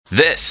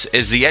This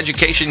is the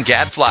Education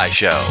Gadfly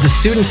Show. The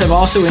students have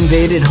also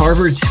invaded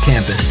Harvard's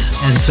campus,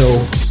 and so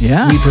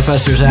we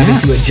professors are having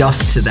to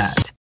adjust to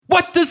that.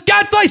 What does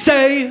Gadfly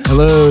say?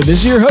 Hello,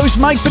 this is your host,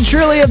 Mike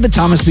Petrilli of the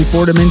Thomas B.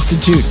 Fordham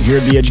Institute, here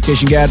at the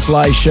Education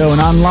Gadfly Show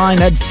and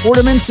online at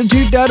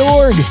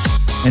fordhaminstitute.org.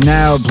 And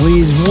now,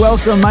 please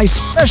welcome my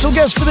special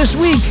guest for this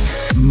week,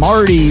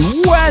 Marty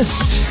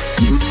West.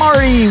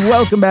 Marty,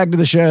 welcome back to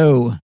the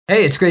show.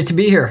 Hey, it's great to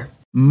be here.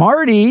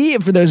 Marty,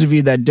 for those of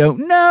you that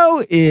don't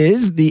know,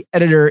 is the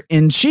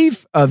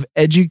editor-in-chief of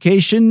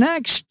Education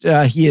Next.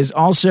 He is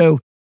also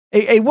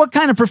a what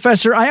kind of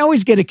professor? I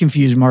always get it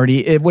confused,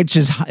 Marty, which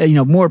is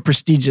more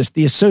prestigious,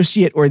 the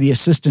associate or the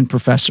assistant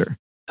professor?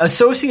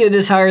 Associate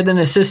is higher than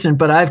assistant,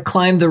 but I've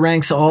climbed the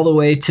ranks all the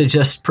way to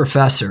just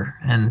professor,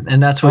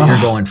 and that's what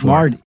you're going for.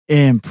 Marty,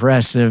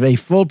 impressive. A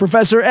full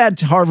professor at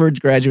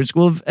Harvard's Graduate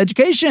School of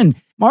Education.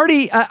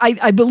 Marty,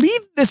 I believe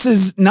this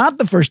is not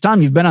the first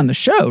time you've been on the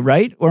show,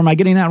 right? Or am I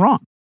getting that wrong?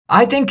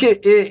 I think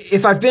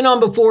if I've been on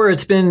before,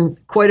 it's been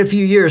quite a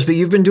few years, but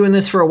you've been doing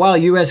this for a while.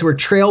 You guys were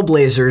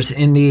trailblazers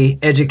in the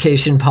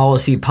education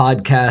policy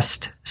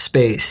podcast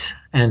space.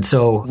 And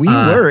so we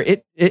were.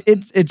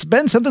 It's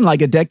been something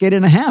like a decade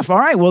and a half. All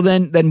right. Well,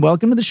 then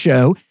welcome to the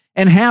show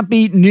and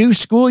happy new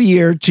school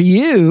year to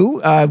you.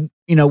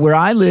 Where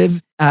I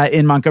live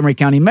in Montgomery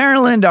County,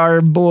 Maryland,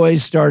 our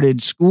boys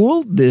started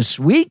school this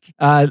week.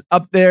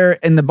 Up there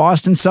in the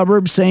Boston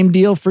suburbs, same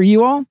deal for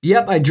you all?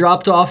 Yep, I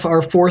dropped off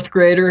our fourth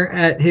grader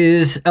at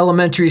his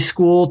elementary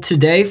school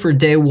today for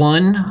day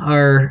one.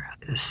 Our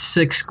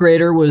sixth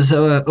grader was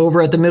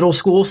over at the middle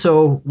school,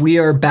 so we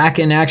are back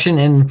in action.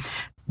 And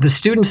the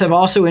students have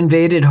also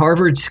invaded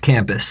Harvard's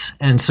campus,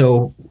 and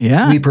so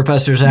we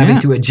professors are having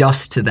to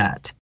adjust to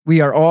that. We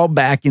are all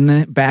back in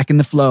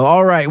the flow.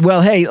 All right.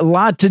 Well, hey, a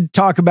lot to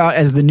talk about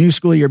as the new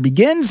school year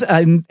begins.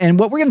 And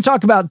what we're going to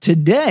talk about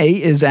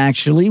today is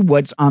actually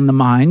what's on the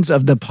minds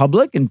of the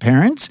public and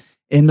parents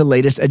in the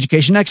latest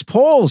Education Next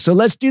poll. So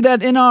let's do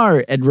that in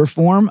our Ed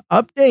Reform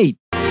Update.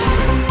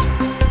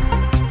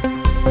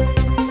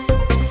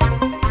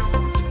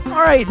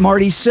 All right,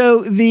 Marty. So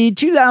the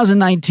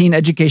 2019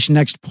 Education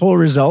Next poll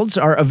results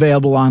are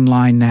available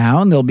online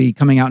now, and they'll be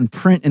coming out in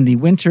print in the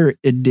winter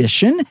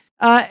edition.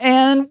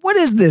 And what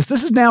is this?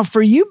 This is now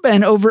for you,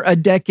 Ben, over a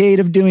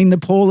decade of doing the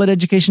poll at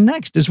Education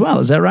Next as well.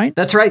 Is that right?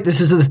 That's right. This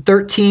is the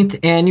 13th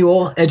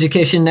annual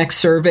Education Next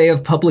survey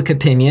of public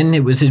opinion.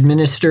 It was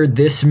administered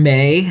this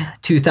May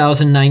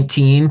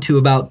 2019 to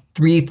about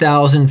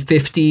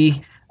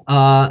 3,050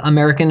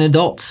 American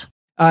adults.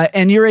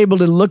 And you're able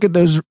to look at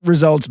those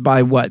results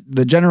by what?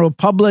 The general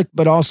public,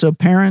 but also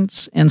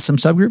parents and some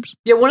subgroups?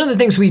 Yeah, one of the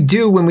things we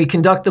do when we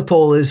conduct the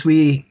poll is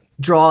we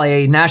draw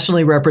a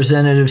nationally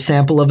representative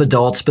sample of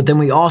adults, but then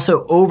we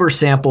also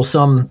oversample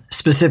some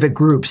specific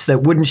groups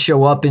that wouldn't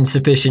show up in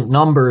sufficient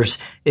numbers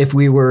if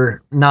we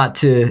were not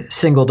to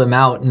single them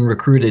out and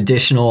recruit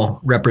additional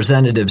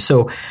representatives.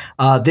 So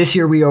this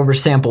year we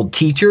oversampled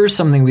teachers,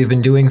 something we've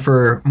been doing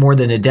for more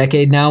than a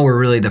decade now. We're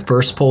really the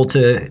first poll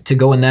to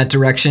go in that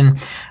direction,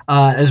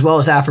 as well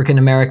as African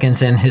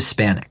Americans and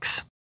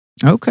Hispanics.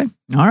 Okay.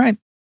 All right.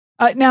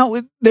 Now,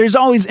 there's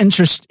always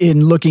interest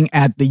in looking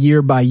at the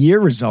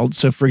year-by-year results.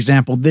 So, for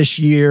example, this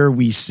year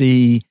we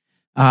see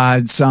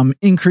some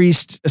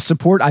increased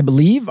support, I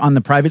believe, on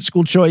the private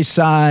school choice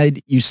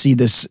side. You see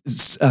this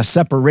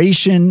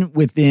separation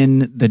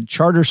within the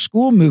charter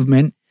school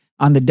movement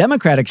on the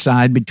Democratic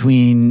side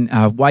between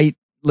white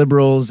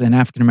liberals and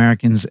African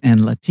Americans and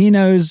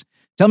Latinos.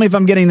 Tell me if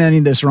I'm getting any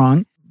of this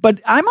wrong. But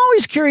I'm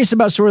always curious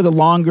about sort of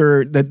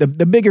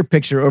the bigger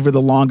picture over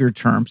the longer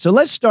term. So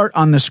let's start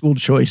on the school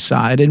choice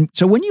side. And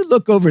so when you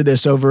look over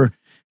this over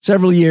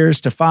several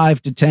years to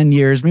 5 to 10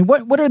 years, I mean,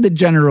 what are the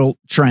general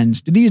trends?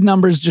 Do these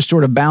numbers just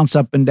sort of bounce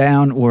up and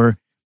down, or,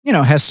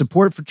 has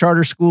support for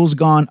charter schools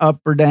gone up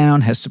or down?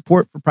 Has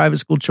support for private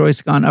school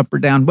choice gone up or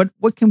down?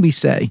 What can we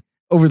say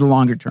over the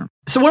longer term?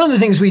 So one of the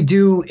things we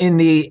do in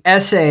the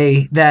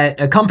essay that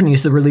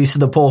accompanies the release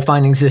of the poll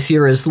findings this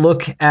year is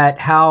look at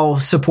how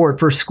support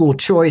for school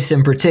choice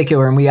in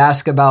particular, and we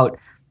ask about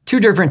two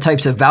different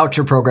types of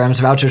voucher programs,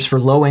 vouchers for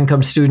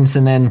low-income students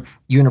and then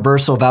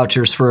universal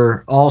vouchers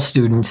for all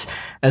students,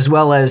 as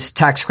well as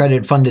tax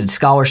credit-funded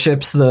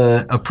scholarships,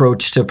 the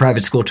approach to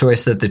private school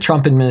choice that the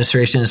Trump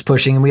administration is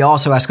pushing. And we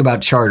also ask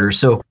about charters.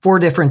 So 4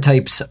 different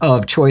types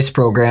of choice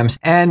programs.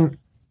 And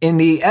in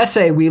the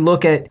essay, we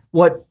look at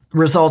what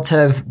results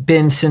have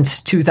been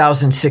since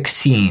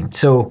 2016.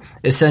 So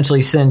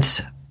essentially since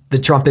the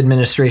Trump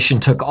administration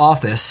took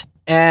office.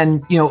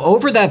 And,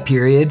 over that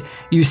period,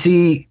 you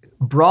see,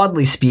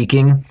 broadly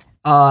speaking,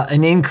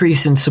 an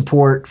increase in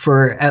support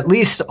for at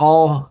least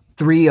all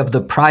 3 of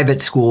the private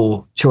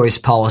school choice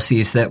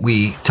policies that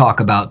we talk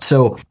about.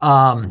 So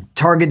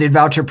targeted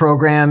voucher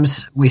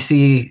programs, we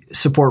see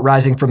support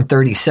rising from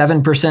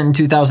 37% in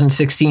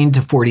 2016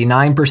 to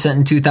 49%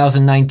 in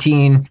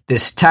 2019.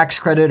 This tax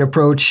credit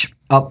approach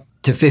up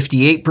to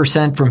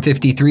 58% from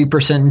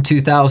 53% in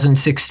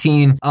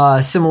 2016.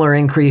 Similar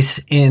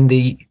increase in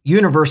the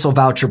universal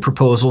voucher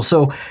proposal.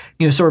 So,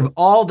 sort of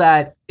all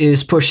that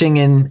is pushing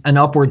in an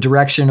upward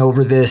direction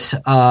over this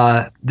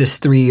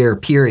 3-year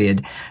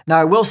period. Now,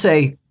 I will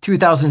say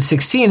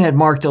 2016 had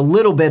marked a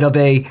little bit of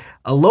a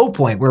low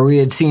point where we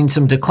had seen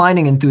some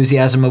declining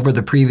enthusiasm over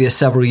the previous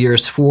several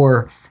years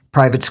for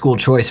private school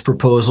choice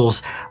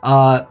proposals.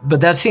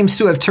 But that seems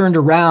to have turned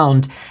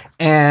around.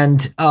 And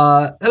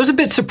that was a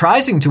bit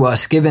surprising to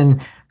us,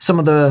 given some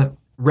of the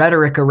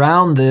rhetoric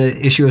around the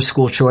issue of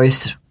school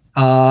choice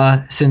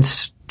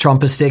since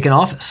Trump has taken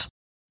office.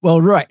 Well,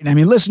 right. I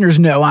mean, listeners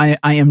know I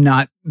am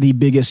not the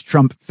biggest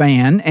Trump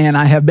fan, and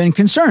I have been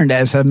concerned,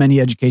 as have many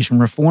education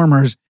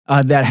reformers,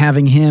 that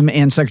having him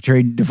and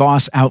Secretary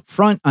DeVos out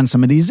front on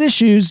some of these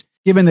issues,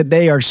 given that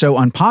they are so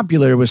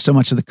unpopular with so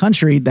much of the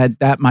country,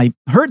 that might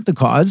hurt the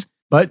cause.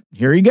 But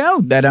here you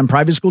go, that on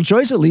private school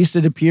choice, at least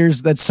it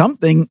appears that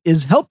something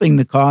is helping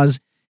the cause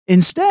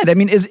instead. I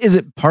mean, is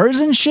it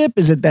partisanship?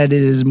 Is it that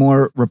it is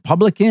more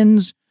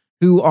Republicans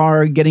who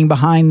are getting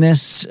behind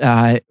this?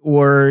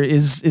 Or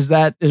is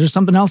there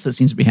something else that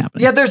seems to be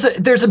happening? Yeah,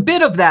 there's a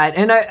bit of that.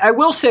 And I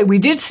will say we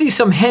did see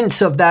some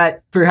hints of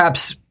that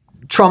perhaps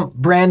Trump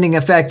branding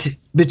effect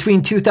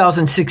between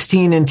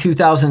 2016 and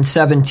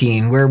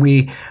 2017, where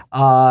we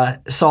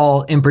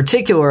saw in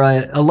particular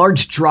a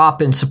large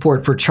drop in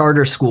support for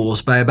charter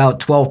schools by about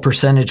 12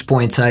 percentage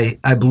points, I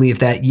believe,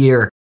 that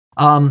year.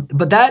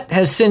 But that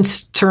has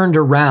since turned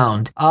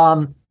around.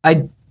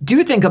 I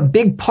do think a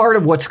big part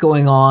of what's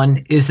going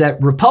on is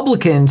that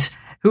Republicans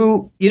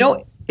who,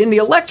 in the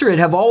electorate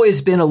have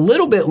always been a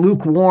little bit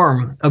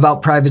lukewarm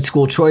about private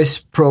school choice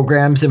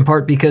programs, in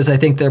part because I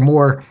think they're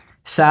more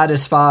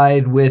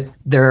satisfied with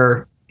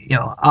their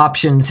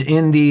options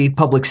in the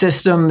public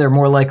system. They're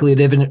more likely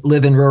to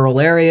live in rural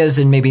areas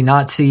and maybe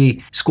not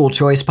see school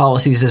choice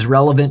policies as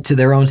relevant to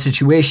their own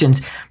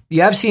situations.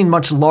 You have seen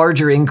much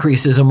larger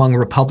increases among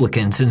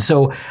Republicans. And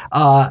so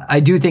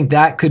I do think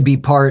that could be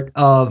part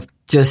of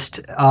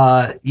just,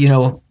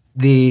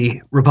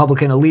 the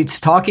Republican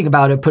elites talking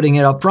about it, putting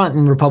it up front,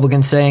 and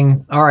Republicans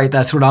saying, all right,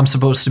 that's what I'm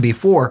supposed to be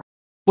for.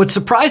 What's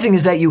surprising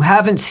is that you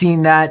haven't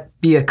seen that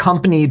be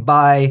accompanied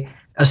by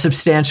a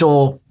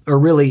substantial or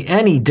really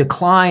any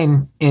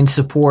decline in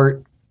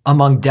support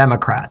among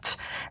Democrats.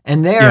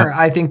 And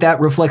I think that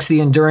reflects the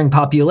enduring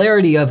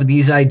popularity of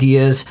these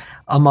ideas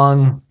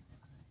among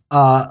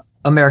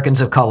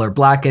Americans of color,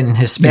 Black and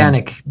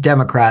Hispanic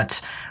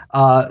Democrats,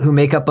 who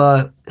make up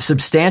a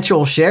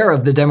substantial share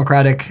of the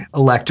Democratic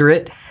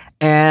electorate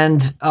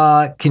and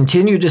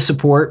continue to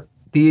support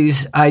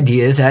these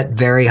ideas at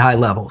very high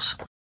levels.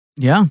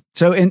 Yeah.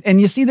 So,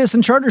 and you see this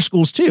in charter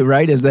schools too,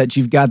 right? Is that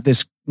you've got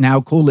this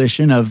now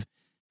coalition of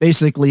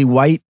basically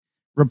white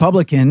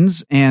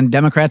Republicans and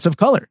Democrats of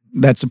color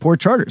that support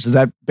charters. Is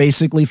that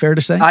basically fair to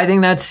say? I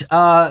think that's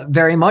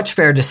very much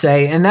fair to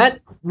say. And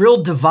that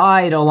real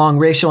divide along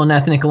racial and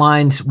ethnic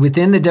lines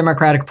within the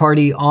Democratic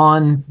Party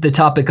on the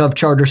topic of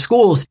charter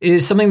schools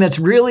is something that's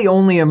really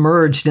only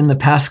emerged in the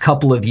past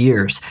couple of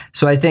years.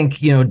 So I think,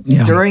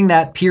 during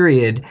that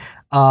period,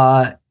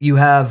 you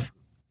have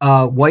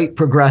white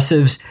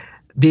progressives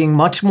being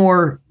much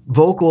more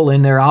vocal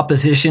in their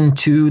opposition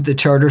to the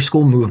charter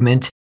school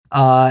movement.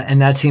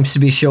 And that seems to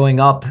be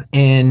showing up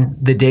in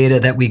the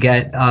data that we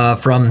get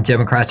from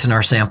Democrats in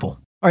our sample.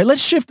 All right,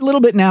 let's shift a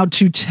little bit now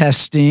to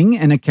testing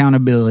and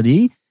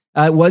accountability.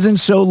 It wasn't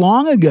so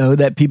long ago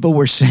that people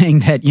were saying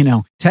that,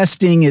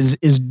 testing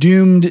is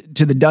doomed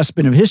to the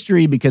dustbin of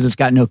history because it's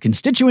got no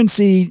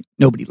constituency.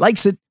 Nobody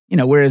likes it.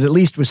 Whereas at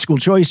least with school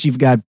choice, you've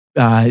got,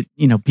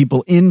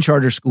 people in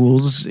charter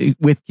schools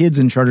with kids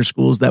in charter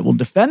schools that will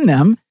defend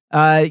them.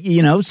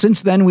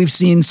 Since then, we've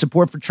seen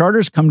support for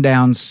charters come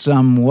down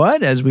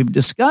somewhat, as we've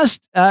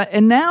discussed.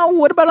 And now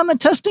what about on the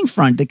testing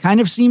front? It kind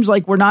of seems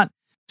like we're not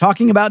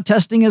talking about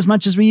testing as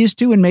much as we used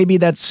to, and maybe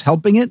that's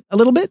helping it a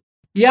little bit.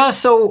 Yeah.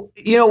 So,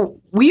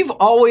 we've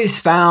always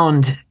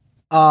found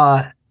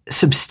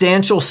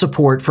substantial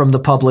support from the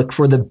public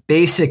for the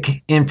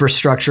basic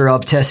infrastructure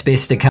of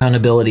test-based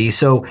accountability.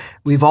 So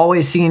we've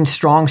always seen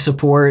strong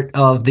support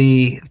of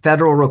the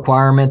federal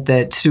requirement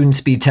that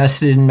students be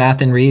tested in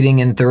math and reading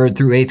in 3rd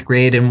through 8th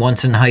grade and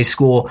once in high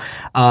school.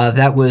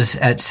 That was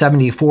at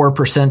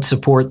 74%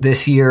 support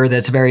this year.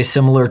 That's very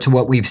similar to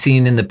what we've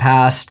seen in the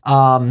past.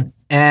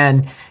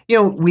 And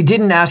we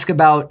didn't ask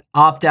about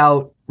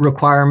opt-out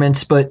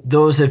requirements, but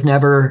those have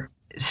never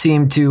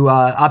seemed to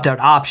opt-out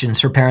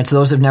options for parents.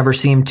 Those have never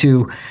seemed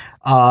to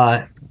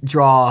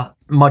draw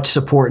much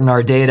support in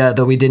our data,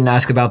 though we didn't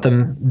ask about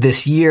them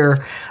this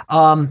year.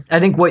 I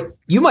think what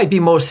you might be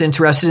most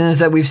interested in is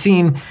that we've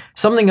seen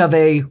something of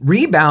a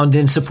rebound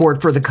in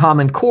support for the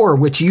Common Core,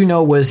 which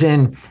was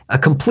in a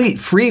complete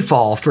free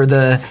fall for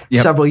the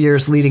several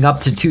years leading up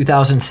to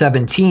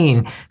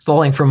 2017,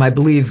 falling from, I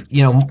believe,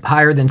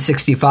 higher than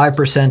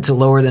 65% to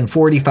lower than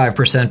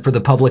 45% for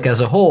the public as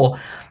a whole.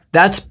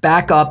 That's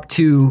back up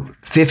to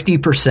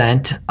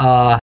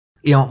 50%.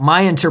 My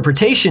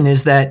interpretation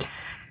is that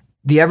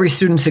the Every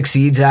Student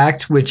Succeeds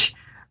Act, which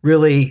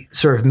really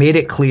sort of made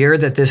it clear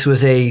that this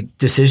was a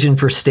decision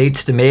for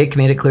states to make,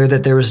 made it clear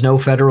that there was no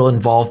federal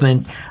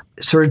involvement,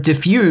 sort of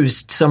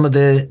diffused some of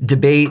the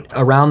debate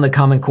around the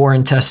Common Core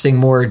and testing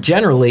more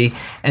generally.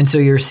 And so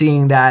you're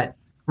seeing that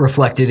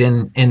reflected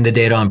in the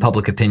data on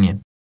public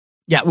opinion.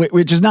 Yeah,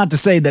 which is not to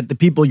say that the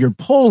people you're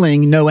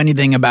polling know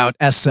anything about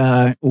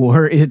ESSA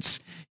or its,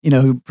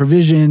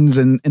 provisions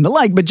and the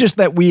like, but just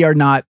that we are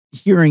not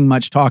hearing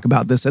much talk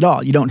about this at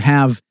all. You don't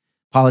have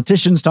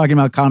politicians talking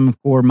about Common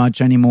Core much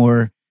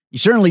anymore. You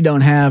certainly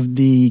don't have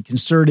the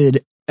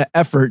concerted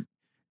effort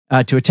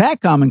to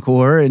attack Common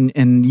Core and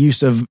the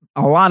use of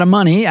a lot of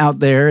money out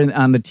there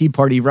on the Tea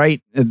Party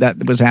right that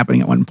was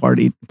happening at one part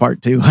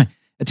to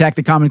attack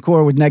the Common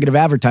Core with negative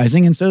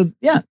advertising. And so,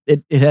 yeah,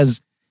 it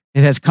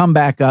has come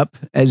back up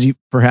as you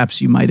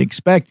might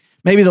expect.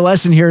 Maybe the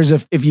lesson here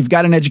is if you've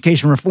got an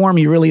education reform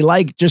you really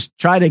like, just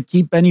try to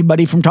keep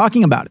anybody from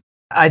talking about it.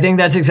 I think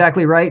that's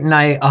exactly right. And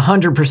I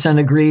 100%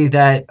 agree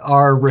that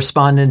our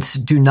respondents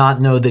do not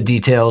know the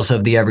details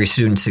of the Every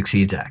Student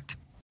Succeeds Act.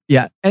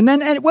 Yeah. And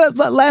then,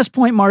 last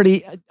point,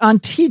 Marty, on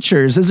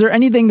teachers, is there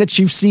anything that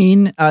you've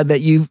seen that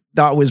you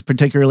thought was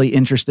particularly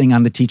interesting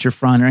on the teacher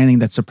front or anything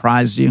that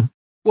surprised you?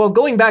 Well,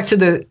 going back to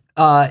the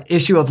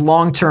issue of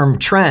long-term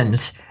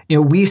trends,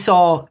 we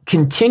saw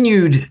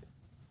continued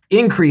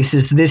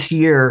increases this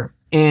year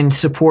in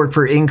support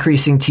for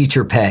increasing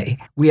teacher pay.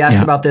 We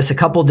asked about this a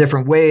couple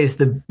different ways,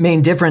 the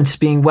main difference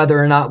being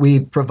whether or not we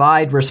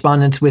provide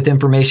respondents with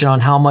information on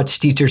how much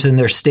teachers in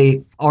their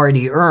state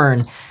already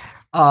earn.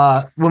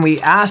 When we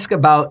ask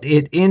about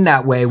it in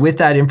that way, with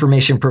that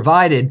information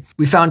provided,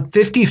 we found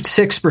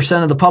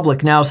 56% of the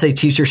public now say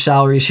teacher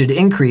salaries should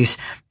increase.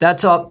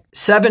 That's up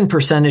 7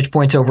 percentage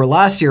points over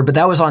last year, but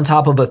that was on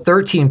top of a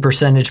 13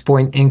 percentage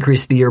point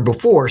increase the year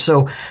before.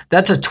 So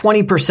that's a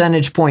 20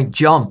 percentage point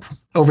jump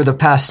over the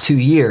past 2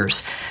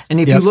 years. And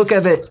if you look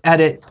at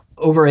it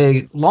over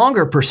a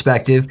longer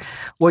perspective,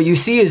 what you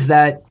see is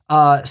that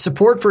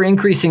support for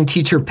increasing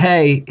teacher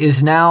pay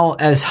is now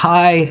as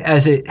high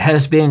as it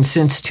has been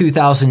since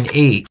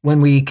 2008,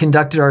 when we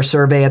conducted our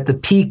survey at the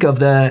peak of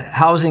the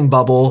housing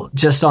bubble,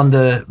 just on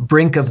the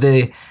brink of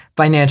the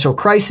financial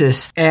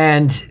crisis.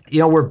 And,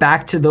 we're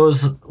back to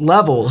those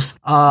levels.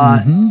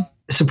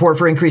 Support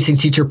for increasing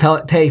teacher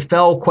pay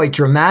fell quite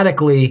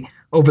dramatically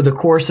over the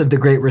course of the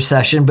Great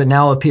Recession, but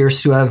now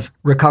appears to have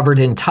recovered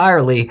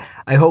entirely.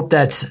 I hope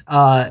that's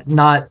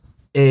not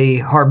a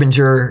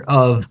harbinger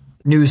of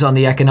news on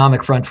the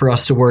economic front for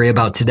us to worry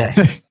about today.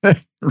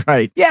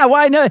 Right. Yeah,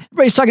 well, I know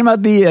everybody's talking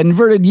about the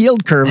inverted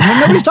yield curve. I mean,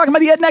 nobody's talking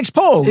about the EdNext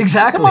poll.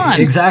 Exactly. Come on.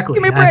 Exactly.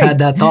 Give me a break. I had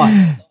that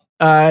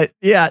thought.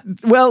 Yeah.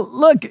 Well,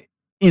 look,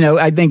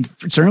 I think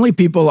certainly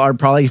people are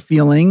probably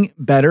feeling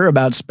better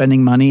about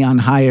spending money on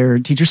higher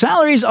teacher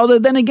salaries. Although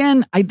then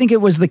again, I think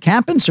it was the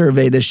Kaplan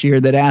survey this year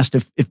that asked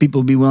if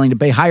people would be willing to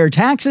pay higher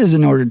taxes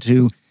in order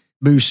to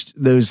boost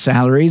those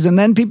salaries. And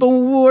then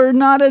people were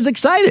not as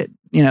excited.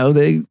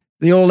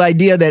 The old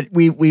idea that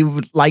we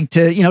would like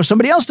to,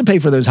 somebody else to pay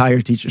for those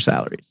higher teacher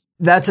salaries.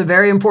 That's a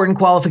very important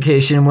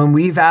qualification. When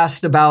we've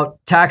asked about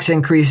tax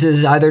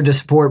increases, either to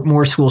support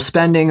more school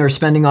spending or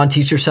spending on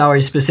teacher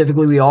salaries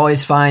specifically, we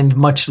always find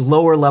much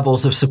lower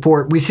levels of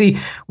support. We see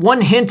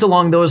one hint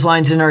along those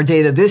lines in our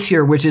data this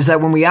year, which is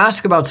that when we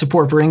ask about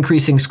support for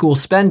increasing school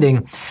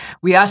spending,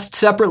 we asked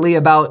separately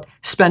about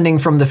spending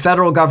from the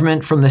federal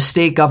government, from the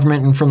state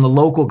government, and from the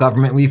local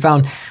government. We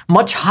found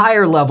much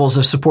higher levels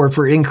of support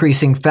for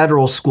increasing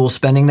federal school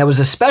spending. That was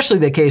especially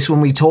the case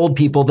when we told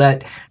people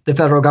that the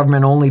federal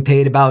government only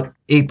paid about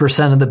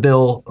 8% of the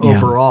bill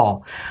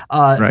overall.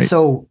 Right.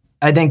 So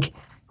I think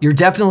you're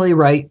definitely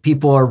right.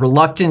 People are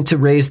reluctant to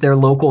raise their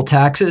local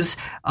taxes,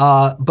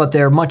 but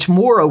they're much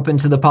more open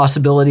to the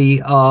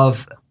possibility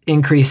of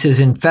increases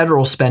in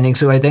federal spending.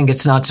 So I think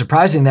it's not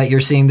surprising that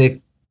you're seeing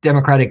the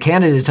Democratic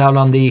candidates out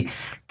on the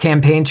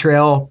campaign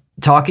trail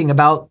talking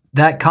about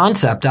that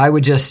concept. I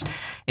would just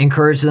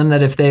encourage them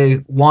that if they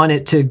want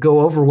it to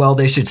go over well,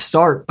 they should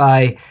start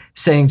by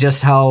saying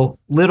just how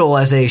little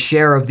as a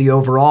share of the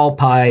overall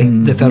pie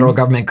the federal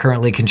government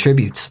currently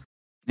contributes.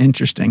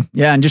 Interesting.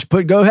 Yeah,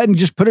 and go ahead and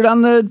just put it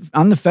on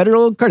the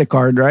federal credit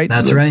card, right?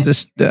 That's right.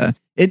 Just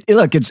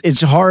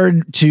it's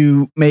hard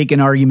to make an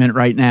argument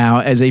right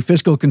now as a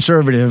fiscal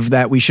conservative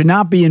that we should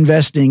not be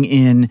investing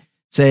in,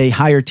 say,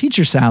 higher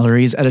teacher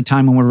salaries at a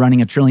time when we're running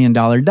 $1 trillion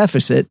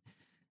deficit.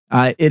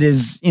 It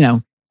is,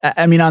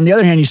 I mean, on the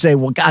other hand, you say,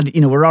 well, God,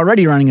 we're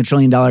already running $1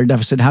 trillion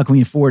deficit. How can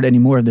we afford any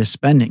more of this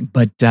spending?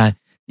 But,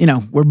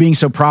 we're being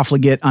so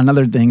profligate on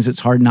other things.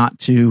 It's hard not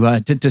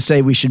to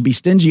say we should be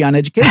stingy on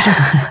education.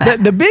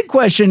 The big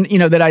question,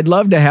 that I'd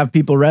love to have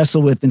people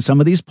wrestle with in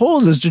some of these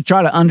polls is to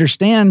try to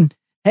understand,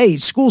 hey,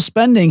 school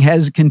spending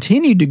has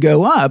continued to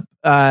go up,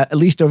 at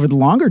least over the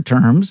longer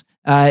terms,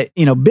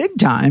 big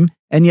time.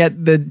 And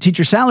yet the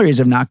teacher salaries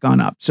have not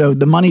gone up. So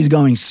the money's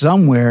going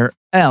somewhere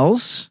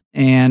else.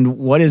 And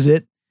what is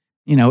it?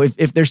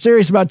 If they're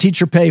serious about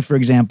teacher pay, for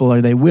example,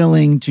 are they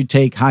willing to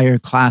take higher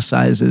class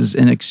sizes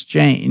in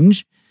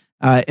exchange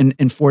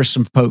and force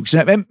some folks,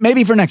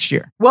 maybe for next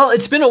year? Well,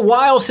 it's been a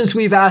while since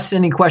we've asked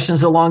any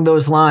questions along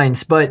those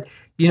lines, but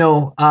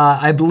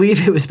I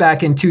believe it was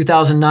back in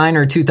 2009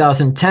 or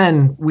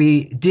 2010,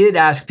 we did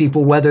ask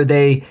people whether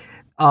they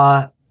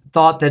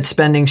thought that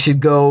spending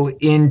should go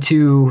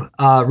into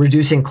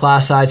reducing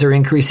class size or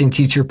increasing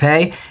teacher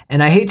pay.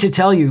 And I hate to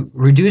tell you,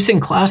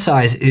 reducing class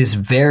size is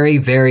very,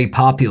 very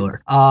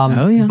popular.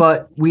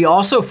 But we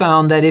also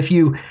found that if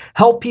you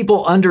help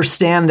people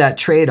understand that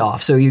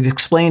trade-off, so you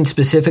explain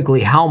specifically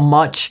how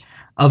much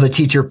of a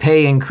teacher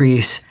pay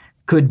increase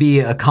could be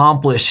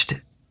accomplished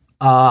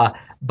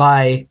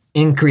by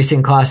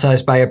increasing class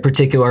size by a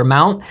particular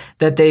amount,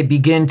 that they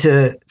begin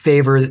to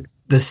favor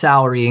the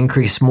salary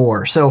increase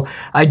more. So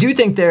I do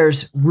think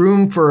there's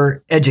room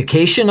for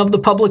education of the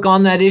public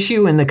on that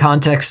issue in the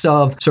context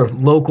of sort of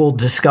local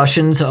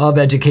discussions of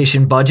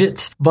education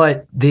budgets.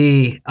 But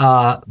the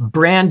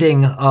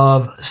branding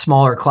of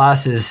smaller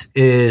classes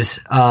is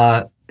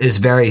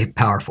very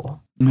powerful.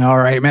 All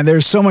right, man.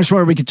 There's so much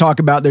more we could talk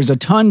about. There's a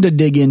ton to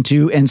dig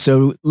into. And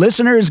so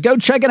listeners, go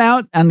check it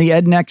out on the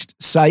EdNext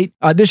site.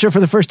 This year, for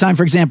the first time,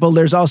 for example,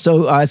 there's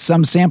also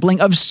some sampling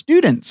of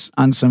students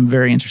on some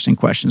very interesting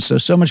questions.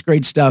 So much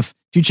great stuff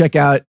to check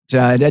out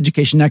at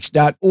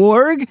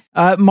educationnext.org.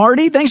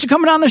 Marty, thanks for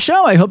coming on the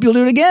show. I hope you'll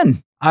do it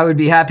again. I would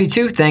be happy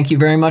to. Thank you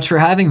very much for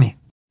having me.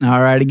 All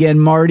right. Again,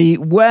 Marty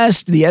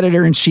West, the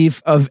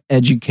editor-in-chief of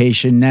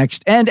Education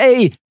Next and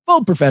a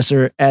full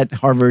professor at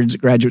Harvard's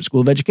Graduate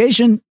School of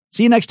Education.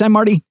 See you next time,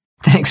 Marty.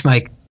 Thanks,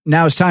 Mike.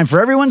 Now it's time for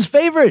everyone's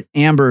favorite,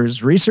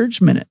 Amber's Research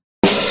Minute.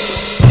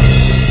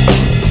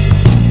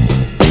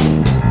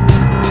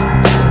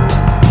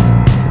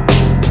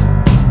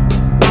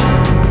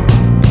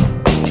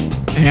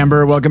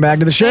 Amber, welcome back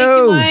to the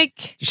show. Thank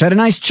you, Mike. Just had a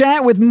nice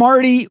chat with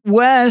Marty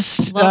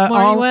West. Love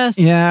Marty West.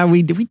 Yeah,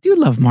 we do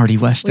love Marty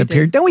West up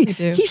here, don't we? We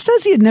do. He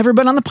says he had never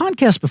been on the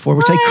podcast before,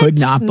 which I could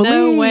not believe.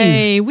 No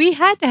way. We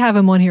had to have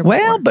him on here before.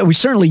 Well, but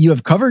you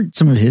have covered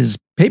some of his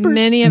papers.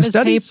 Many of his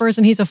studies. papers,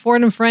 and he's a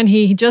Fordham friend.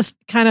 He just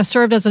kind of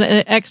served as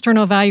an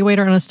external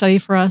evaluator on a study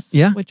for us,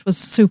 which was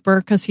super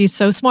because he's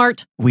so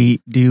smart.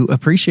 We do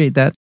appreciate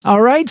that.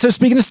 All right, so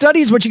speaking of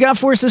studies, what you got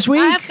for us this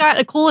week? I've got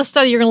a coolest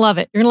study. You're going to love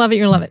it. You're going to love it.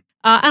 You're going to love it.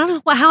 I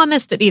don't know how I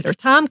missed it either.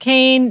 Tom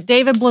Kane,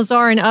 David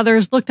Blazar, and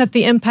others looked at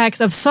the impacts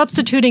of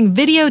substituting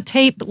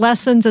videotape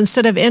lessons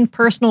instead of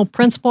in-person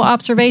principal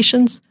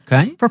observations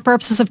for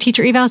purposes of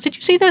teacher evals. Did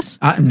you see this?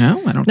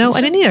 No, I don't think so.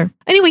 I didn't either.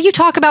 Anyway, you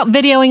talk about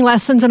videoing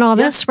lessons and all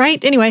this,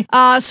 right? Anyway,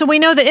 so we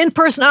know that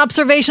in-person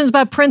observations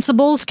by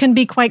principals can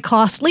be quite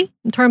costly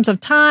in terms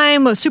of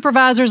time.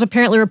 Supervisors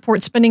apparently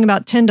report spending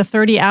about 10 to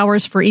 30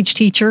 hours for each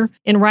teacher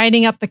in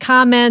writing up the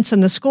comments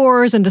and the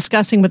scores and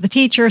discussing with the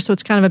teacher, so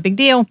it's kind of a big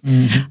deal.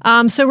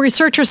 So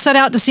researchers set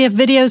out to see if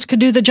videos could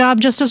do the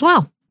job just as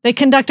well. They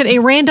conducted a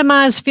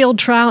randomized field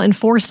trial in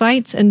 4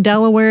 sites in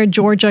Delaware,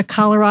 Georgia,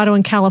 Colorado,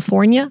 and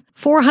California.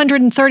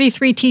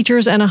 433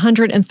 teachers and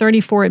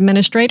 134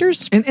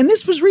 administrators. And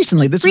this was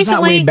recently. This was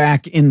not way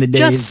back in the days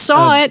just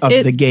saw of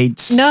the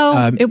Gates.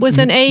 No, it was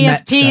an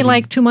AFD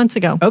like 2 months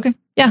ago. Okay.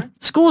 Yeah.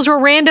 Schools were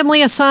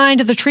randomly assigned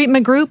to the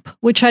treatment group,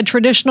 which had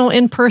traditional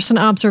in-person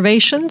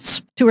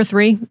observations, 2 or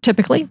 3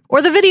 typically,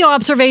 or the video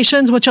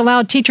observations, which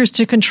allowed teachers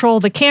to control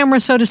the camera,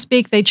 so to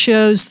speak. They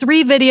chose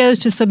 3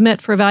 videos to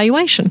submit for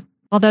evaluation.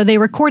 Although they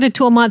recorded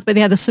 2 a month, but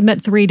they had to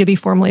submit 3 to be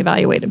formally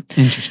evaluated.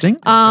 Interesting.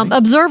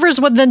 Observers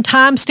would then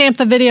timestamp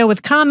the video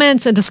with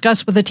comments and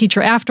discuss with the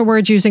teacher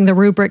afterwards using the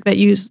rubric that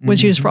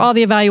was used for all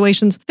the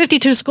evaluations.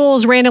 52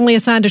 schools randomly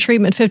assigned to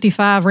treatment,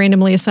 55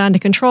 randomly assigned to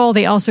control.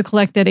 They also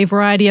collected a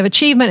variety of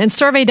achievement and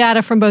survey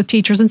data from both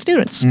teachers and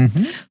students.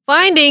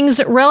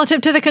 Findings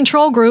relative to the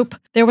control group,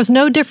 there was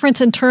no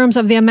difference in terms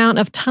of the amount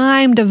of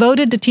time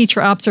devoted to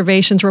teacher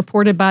observations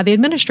reported by the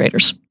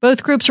administrators.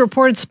 Both groups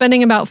reported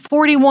spending about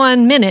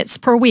 41 minutes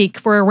per week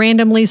for a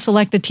randomly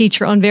selected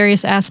teacher on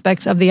various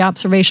aspects of the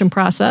observation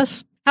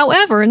process.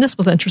 However, and this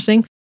was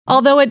interesting,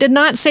 although it did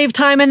not save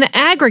time in the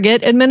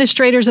aggregate,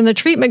 administrators in the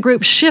treatment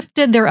group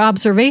shifted their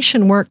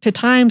observation work to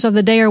times of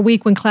the day or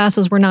week when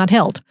classes were not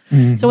held.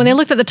 So when they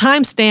looked at the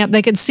timestamp,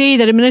 they could see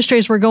that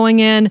administrators were going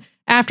in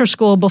after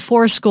school,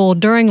 before school,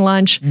 during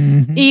lunch,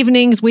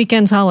 evenings,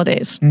 weekends,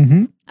 holidays.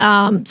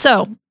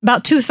 So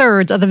about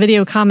 2/3 of the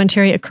video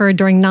commentary occurred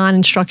during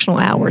non-instructional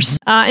hours.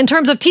 In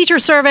terms of teacher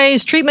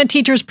surveys, treatment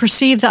teachers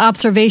perceived the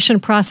observation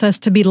process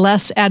to be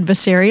less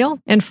adversarial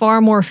and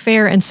far more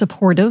fair and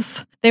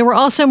supportive. They were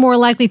also more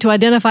likely to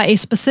identify a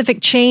specific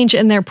change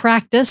in their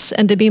practice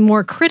and to be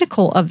more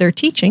critical of their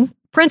teaching.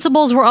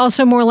 Principals were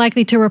also more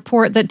likely to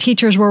report that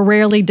teachers were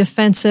rarely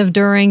defensive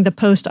during the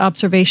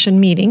post-observation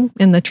meeting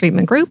in the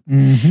treatment group.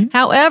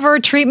 However,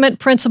 treatment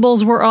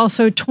principals were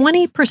also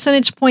 20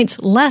 percentage points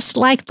less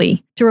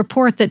likely to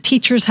report that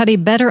teachers had a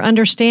better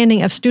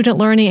understanding of student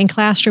learning and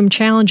classroom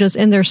challenges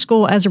in their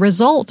school as a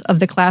result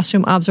of the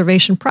classroom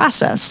observation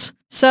process.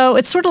 So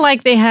it's sort of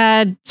like they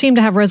seemed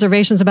to have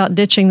reservations about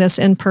ditching this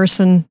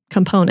in-person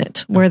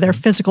component where their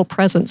physical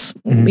presence,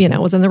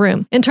 was in the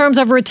room. In terms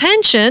of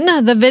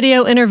retention, the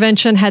video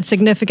intervention had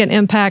significant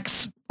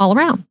impacts all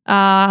around.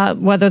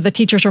 Whether the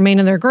teachers remain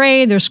in their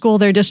grade, their school,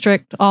 their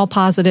district, all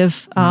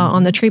positive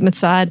on the treatment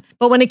side.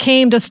 But when it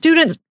came to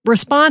student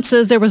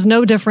responses, there was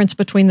no difference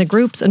between the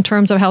groups in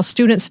terms of how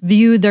students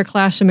viewed their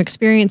classroom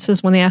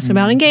experiences when they asked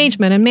about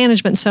engagement and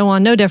management and so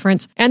on. No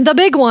difference. And the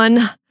big one,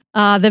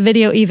 the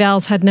video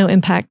evals had no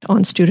impact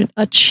on student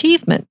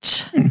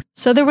achievement.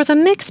 So there was a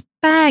mixed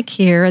bag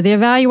here. The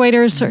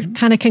evaluators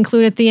kind of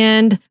conclude at the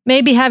end,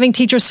 maybe having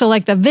teachers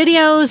select the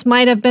videos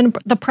might have been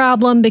the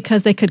problem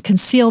because they could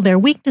conceal their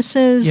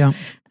weaknesses. Yeah.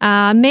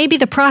 Maybe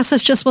the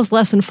process just was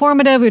less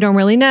informative. We don't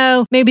really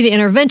know. Maybe the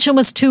intervention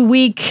was too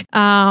weak.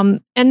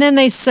 And then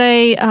they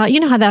say, you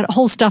know how that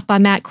whole stuff by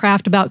Matt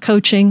Kraft about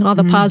coaching, all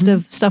the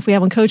positive stuff we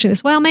have on coaching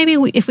is, well, maybe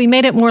if we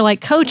made it more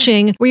like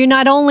coaching, where you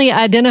not only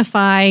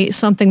identify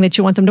something that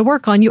you want them to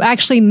work on, you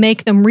actually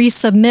make them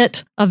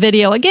resubmit a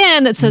video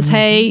again that says,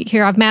 hey,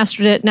 here, I've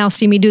mastered it. Now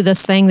see me do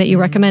this thing that you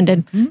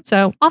recommended.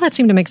 So all that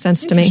seemed to make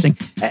sense to me.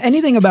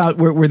 Anything about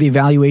were the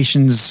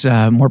evaluations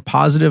more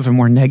positive or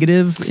more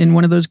negative in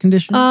one of those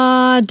conditions?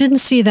 Didn't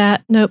see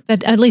that. Nope.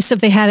 At least if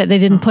they had it, they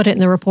didn't put it in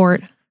the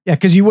report. Yeah,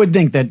 because you would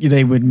think that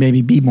they would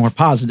maybe be more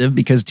positive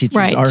because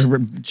teachers are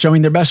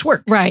showing their best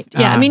work. Right.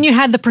 Yeah. I mean, you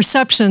had the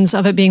perceptions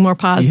of it being more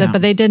positive,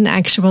 but they didn't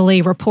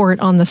actually report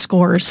on the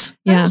scores.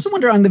 Yeah. I also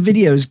wonder on the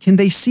videos, can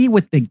they see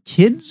what the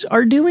kids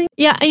are doing?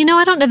 Yeah. I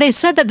don't know. They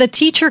said that the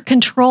teacher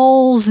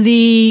controls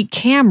the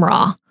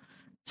camera.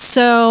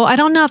 So I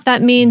don't know if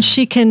that means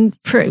she can,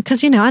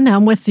 because, I know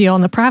I'm with you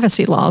on the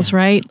privacy laws,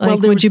 right? Like,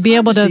 would you be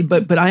able to?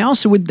 But I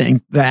also would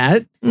think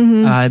that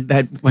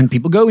that when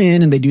people go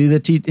in and they do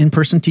the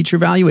in-person teacher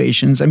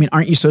evaluations, I mean,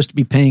 aren't you supposed to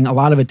be paying a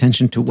lot of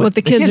attention to what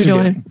the kids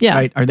are doing? Yeah,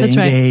 right? Are they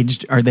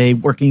engaged? Right. Are they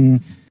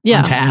working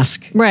on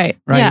task? Right.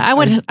 Yeah, I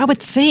would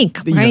think,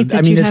 right?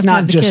 I mean, it's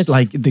not just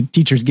like the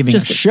teacher's giving a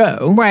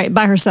show. Right,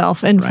 by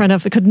herself in front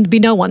of, it couldn't be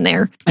no one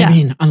there. Yeah. I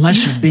mean, unless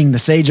she's being the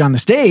sage on the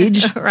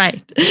stage.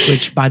 Right.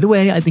 Which, by the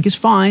way, I think is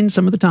fine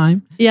some of the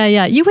time.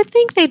 Yeah. You would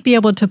think they'd be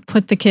able to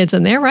put the kids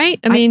in there, right?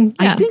 I mean,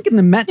 I think in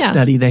the Met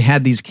study, they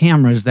had these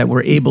cameras that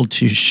were able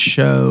to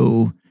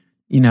show,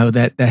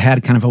 that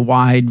had kind of a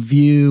wide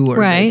view or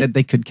that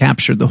they could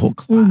capture the whole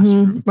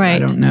classroom. Right.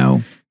 I don't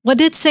know. Well, it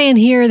did say in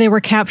here they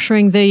were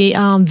capturing the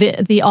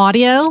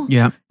audio.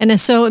 Yeah. And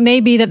so it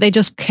may be that they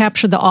just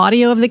captured the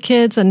audio of the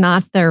kids and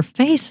not their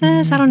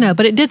faces. I don't know.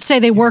 But it did say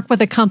they work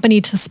with a company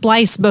to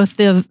splice both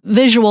the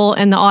visual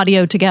and the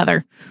audio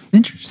together.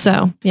 Interesting.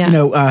 So,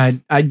 yeah.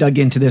 I dug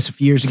into this a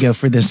few years ago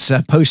for this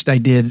post I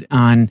did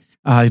on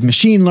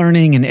machine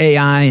learning and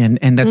AI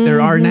and that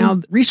there are now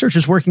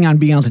researchers working on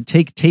being able to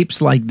take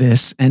tapes like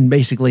this and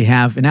basically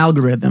have an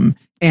algorithm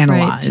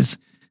analyze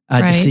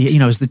to see,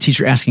 is the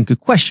teacher asking good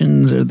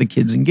questions? Are the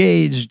kids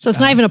engaged? So it's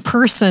not even a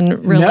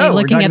person really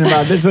looking at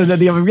about this. A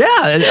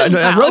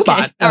robot.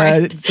 Okay. All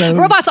right.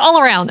 Robots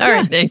all around. All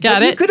right.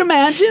 Got it. You could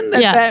imagine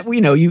that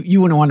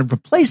you wouldn't want to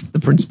replace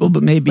the principal,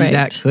 but maybe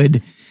that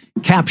could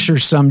capture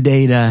some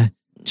data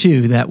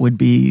too that would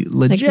be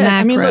legit. Like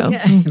I mean,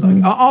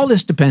 look, all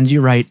this depends.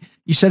 You're right.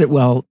 You said it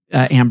well,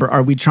 Amber.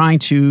 Are we trying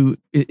to,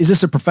 is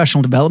this a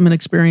professional development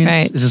experience?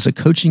 Right. Is this a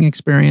coaching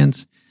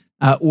experience?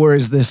 Or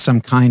is this some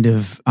kind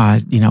of,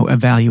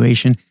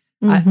 evaluation?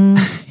 In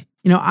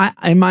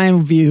my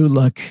view,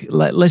 look,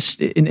 let's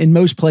in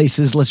most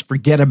places, let's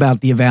forget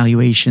about the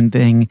evaluation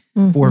thing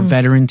for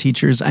veteran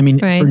teachers. I mean,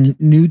 for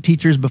new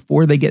teachers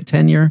before they get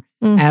tenure,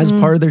 as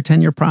part of their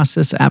tenure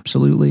process,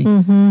 absolutely.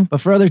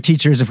 But for other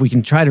teachers, if we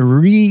can try to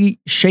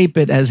reshape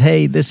it as,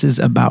 hey, this is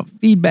about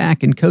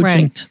feedback and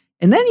coaching. Right.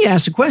 And then you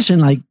ask the question,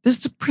 like, does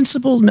the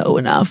principal know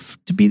enough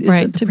to be the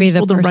right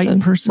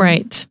person?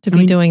 Right, to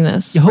be doing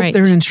this. You hope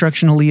they're an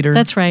instructional leader.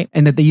 That's right.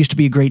 And that they used to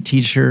be a great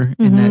teacher.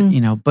 And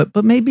that,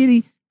 but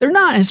maybe they're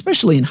not,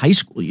 especially in high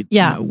school.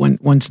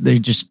 Once they're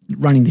just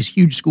running these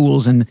huge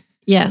schools and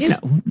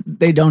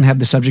they don't have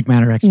the subject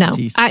matter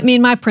expertise. No, I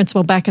mean, my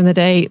principal back in the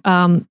day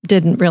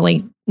didn't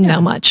really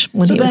know much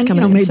when he was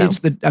coming in. Maybe it's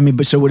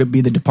but so would it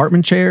be the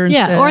department chair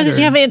instead? Yeah,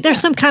 or there's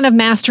some kind of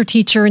master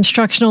teacher,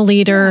 instructional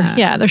leader.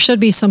 Yeah, there should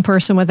be some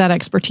person with that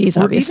expertise,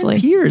 obviously. Or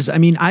even peers. I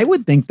mean, I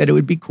would think that it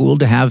would be cool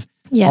to have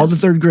all the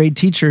third grade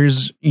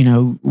teachers,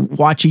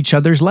 watch each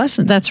other's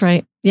lessons. That's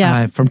right.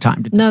 Yeah. From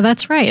time to time. No,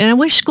 that's right. And I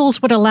wish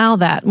schools would allow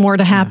that more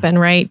to happen,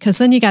 right? Because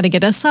then you got to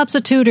get a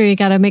substitute or you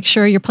got to make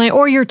sure you're playing,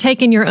 or you're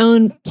taking your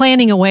own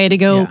planning away to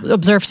go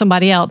observe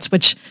somebody else,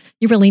 which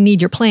you really need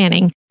your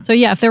planning. So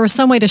yeah, if there was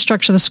some way to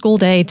structure the school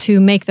day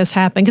to make this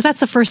happen, because that's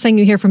the first thing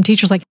you hear from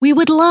teachers, like, we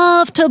would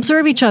love to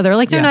observe each other.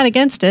 Like they're not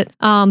against it.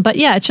 But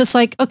yeah, it's just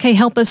like, okay,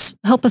 help us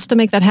to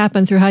make that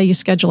happen through how you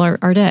schedule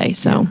our day.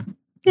 So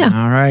yeah.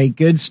 All right.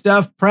 Good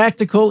stuff.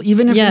 Practical.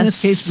 Even if in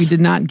this case we did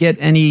not get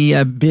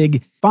any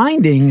big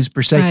findings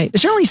per se. Right. It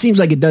certainly seems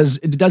like it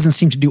doesn't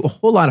seem to do a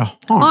whole lot of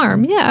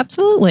harm. Yeah,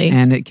 absolutely.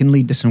 And it can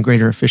lead to some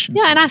greater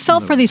efficiency. Yeah, and I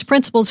felt for these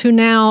principals who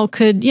now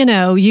could,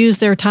 use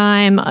their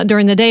time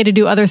during the day to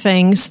do other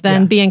things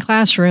than be in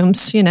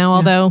classrooms,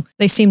 although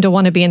they seem to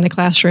want to be in the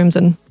classrooms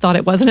and thought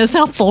it wasn't as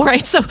helpful,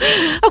 right? So,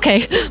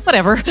 okay,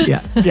 whatever.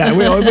 Yeah.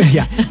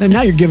 And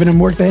now you're giving them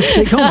work they have to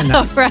take home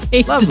tonight.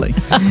 Right. Lovely.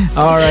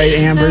 All right,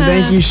 Amber,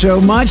 thank you so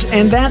much.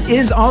 And that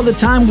is all the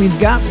time we've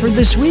got for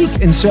this week.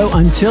 And so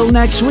until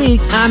next week,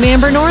 I'm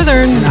Amber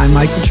Northern. And I'm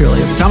Mike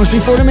Petrilli of the Thomas B.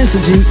 Fordham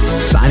Institute,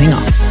 signing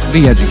off.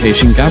 The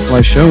Education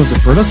Gadfly Show is a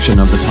production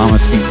of the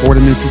Thomas B.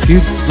 Fordham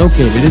Institute,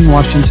 located in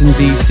Washington,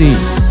 D.C.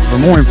 For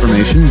more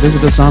information,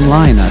 visit us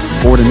online at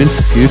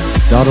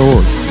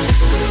fordhaminstitute.org.